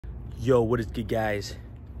Yo, what is good, guys?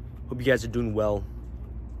 Hope you guys are doing well.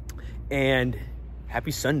 And happy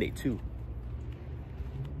Sunday, too.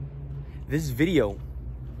 This video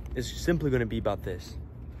is simply going to be about this.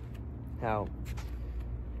 How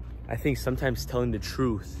I think sometimes telling the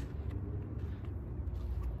truth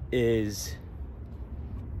is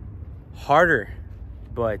harder,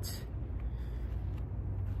 but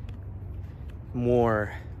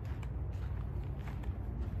more,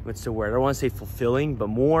 what's the word? I don't want to say fulfilling, but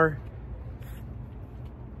more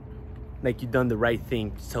like you've done the right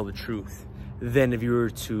thing to tell the truth than if you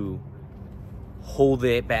were to hold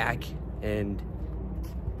it back and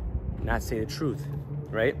not say the truth,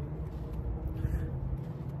 right?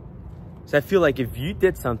 So I feel like if you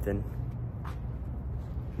did something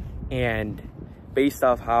and based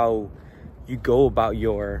off how you go about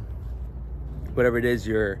your, whatever it is,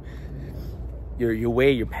 your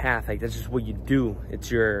way, your path, like that's just what you do.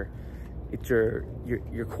 It's your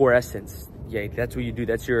core essence. Yeah, that's what you do.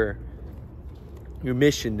 That's your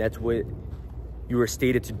mission. That's what you were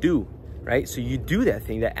stated to do, right? So you do that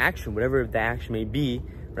thing, that action, whatever the action may be,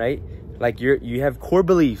 right? Like you have core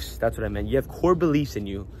beliefs. That's what I meant. You have core beliefs in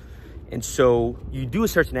you. And so you do a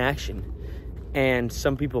certain action, and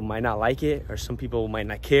some people might not like it, or some people might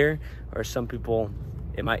not care, or some people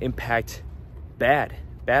it might impact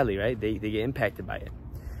badly, right? They get impacted by it.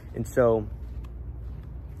 And so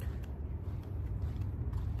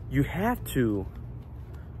you have to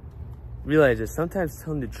realize that sometimes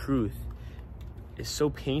telling the truth is so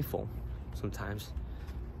painful sometimes,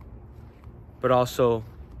 but also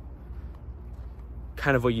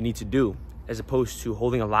kind of what you need to do, as opposed to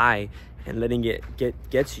holding a lie and letting it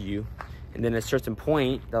get to you. And then at a certain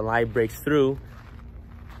point, the lie breaks through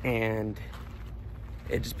and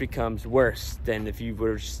it just becomes worse than if you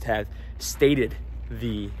were just have stated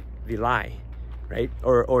the lie, right?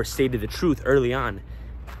 Or stated the truth early on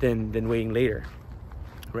than waiting later,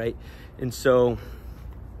 right? And so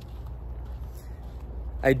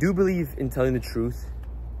I do believe in telling the truth,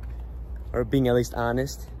 or being at least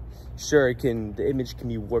honest. Sure, the image can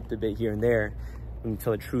be warped a bit here and there when you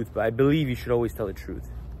tell the truth, but I believe you should always tell the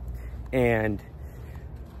truth. And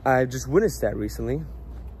I just witnessed that recently,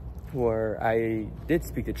 where I did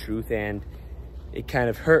speak the truth and it kind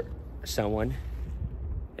of hurt someone.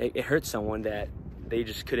 It hurt someone that they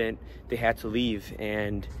just couldn't, they had to leave.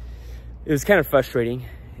 And it was kind of frustrating.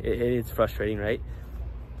 It's frustrating, right?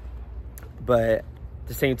 But at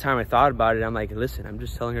the same time, I thought about it. I'm like, listen, I'm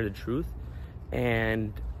just telling her the truth.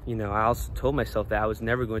 And, you know, I also told myself that I was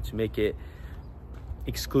never going to make it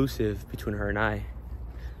exclusive between her and I.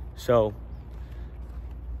 So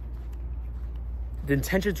the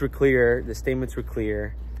intentions were clear, the statements were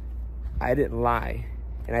clear. I didn't lie.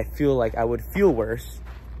 And I feel like I would feel worse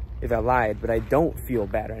if I lied, but I don't feel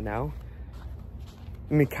bad right now.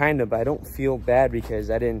 I mean, kind of, but I don't feel bad because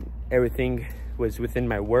everything was within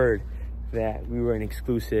my word that we were an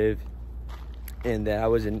exclusive and that I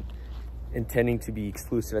wasn't intending to be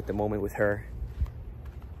exclusive at the moment with her,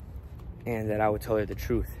 and that I would tell her the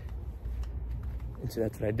truth. And so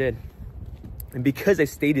that's what I did. And because I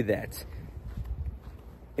stated that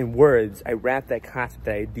in words, I wrapped that concept,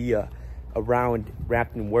 that idea around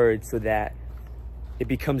wrapped in words, so that it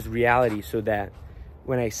becomes reality, so that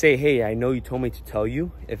when I say, hey, I know you told me to tell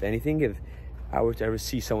you, if anything, if I were to ever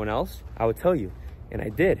see someone else, I would tell you. And I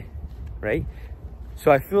did, right? So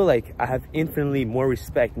I feel like I have infinitely more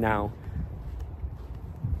respect now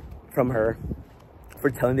from her for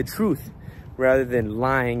telling the truth, rather than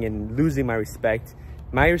lying and losing my respect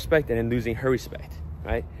and then losing her respect,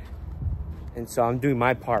 right? And so I'm doing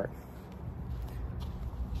my part.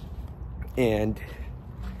 And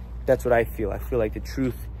that's what I feel. I feel like the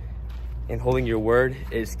truth and holding your word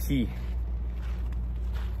is key.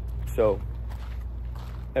 So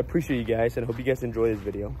I appreciate you guys, and I hope you guys enjoy this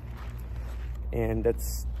video. And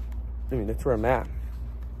that's where I'm at.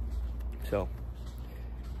 So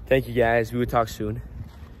thank you guys. We will talk soon.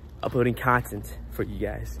 Uploading content for you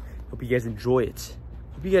guys. Hope you guys enjoy it.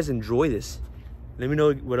 Hope you guys enjoy this. Let me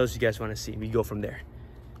know what else you guys want to see. We go from there.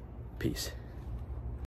 Peace.